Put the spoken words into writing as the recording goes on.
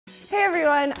Hey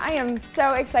everyone, I am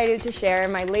so excited to share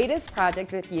my latest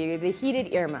project with you, the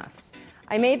heated earmuffs.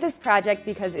 I made this project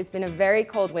because it's been a very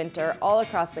cold winter all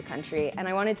across the country, and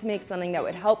I wanted to make something that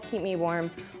would help keep me warm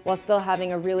while still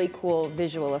having a really cool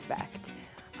visual effect.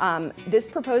 This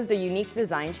proposed a unique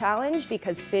design challenge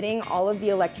because fitting all of the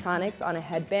electronics on a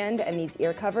headband and these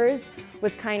ear covers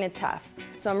was kind of tough.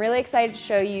 So I'm really excited to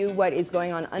show you what is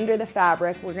going on under the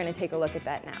fabric. We're going to take a look at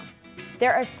that now.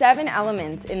 There are 7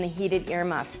 elements in the heated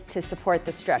earmuffs to support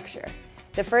the structure.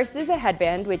 The first is a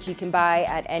headband, which you can buy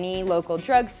at any local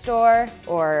drugstore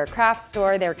or craft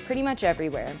store. They're pretty much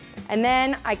everywhere. And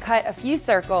then I cut a few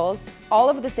circles,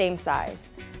 all of the same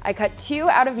size. I cut 2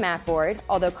 out of mat board,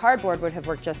 although cardboard would have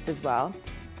worked just as well,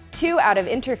 2 out of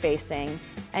interfacing,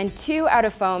 and 2 out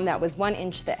of foam that was 1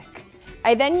 inch thick.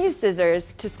 I then used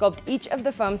scissors to sculpt each of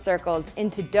the foam circles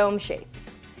into dome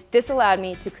shapes. This allowed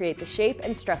me to create the shape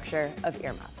and structure of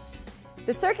earmuffs.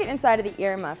 The circuit inside of the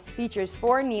earmuffs features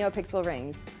 4 NeoPixel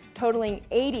rings, totaling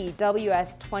 80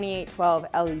 WS2812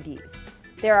 LEDs.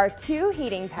 There are 2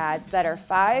 heating pads that are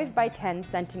 5 by 10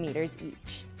 centimeters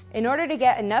each. In order to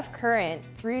get enough current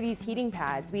through these heating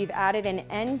pads, we've added an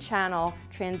N-channel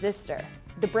transistor.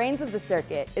 The brains of the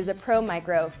circuit is a Pro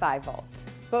Micro 5-volt.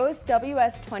 Both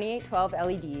WS2812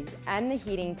 LEDs and the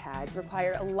heating pads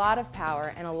require a lot of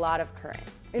power and a lot of current.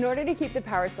 In order to keep the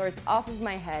power source off of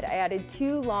my head, I added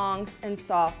 2 long and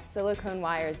soft silicone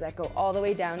wires that go all the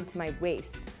way down to my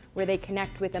waist, where they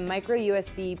connect with a micro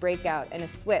USB breakout and a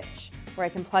switch where I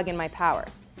can plug in my power.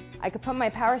 I could put my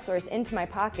power source into my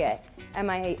pocket, and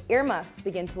my earmuffs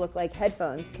begin to look like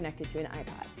headphones connected to an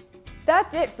iPod.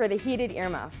 That's it for the heated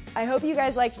earmuffs. I hope you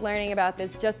guys liked learning about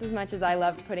this just as much as I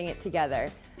loved putting it together.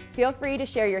 Feel free to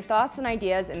share your thoughts and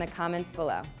ideas in the comments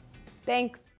below.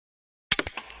 Thanks!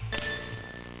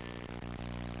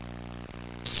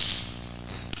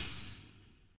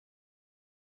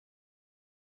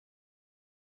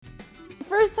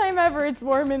 First time ever it's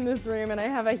warm in this room and I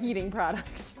have a heating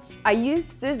product. I used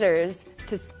scissors.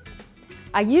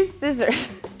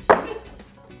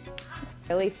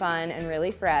 Really fun and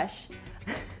really fresh.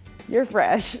 You're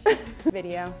fresh.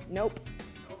 Video. Nope.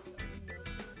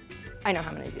 I know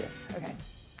how I'm gonna do this. Okay.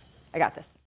 I got this.